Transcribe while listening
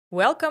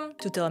Welcome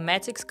to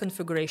Telematics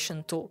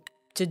configuration tool.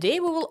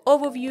 Today we will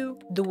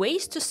overview the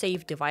ways to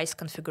save device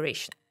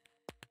configuration.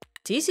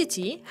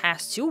 TCT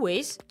has two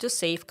ways to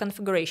save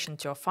configuration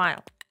to a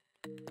file.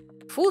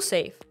 Full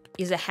save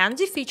is a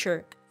handy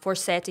feature for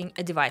setting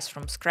a device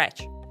from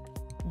scratch.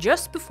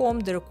 Just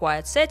perform the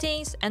required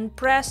settings and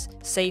press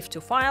Save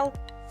to File,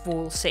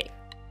 Full Save.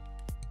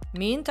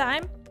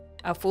 Meantime,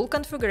 a full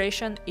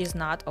configuration is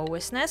not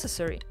always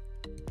necessary.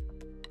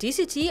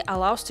 TCT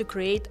allows to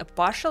create a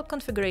partial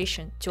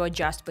configuration to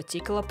adjust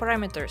particular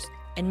parameters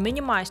and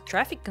minimize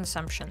traffic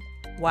consumption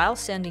while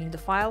sending the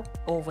file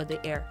over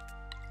the air.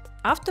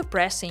 After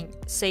pressing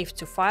Save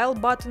to File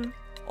button,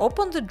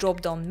 open the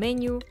drop-down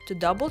menu to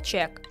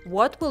double-check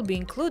what will be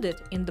included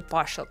in the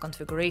partial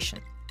configuration.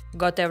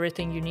 Got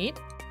everything you need?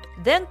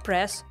 Then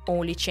press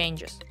Only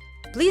Changes.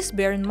 Please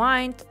bear in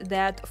mind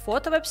that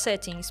Photo Web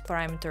Settings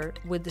parameter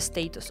with the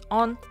status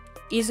on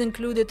is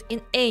included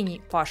in any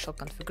partial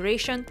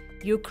configuration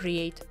you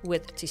create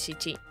with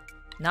TCT.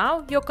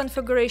 Now your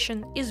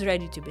configuration is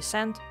ready to be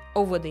sent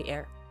over the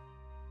air.